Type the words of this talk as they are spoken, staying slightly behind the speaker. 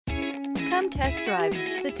Come test drive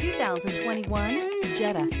the 2021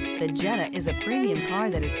 Jetta. The Jetta is a premium car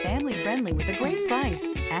that is family-friendly with a great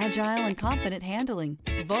price, agile and confident handling.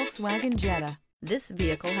 Volkswagen Jetta. This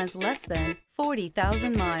vehicle has less than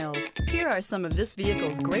 40,000 miles. Here are some of this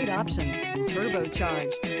vehicle's great options: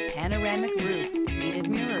 turbocharged, panoramic roof, heated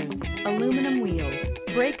mirrors, aluminum wheels,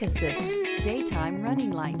 brake assist, daytime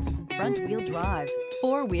running lights, front-wheel drive,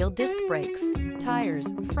 four-wheel disc brakes,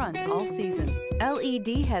 tires, front all season,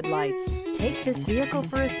 LED headlights. Take this vehicle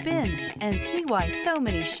for a spin and see why so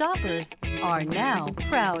many shoppers are now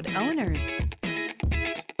proud owners.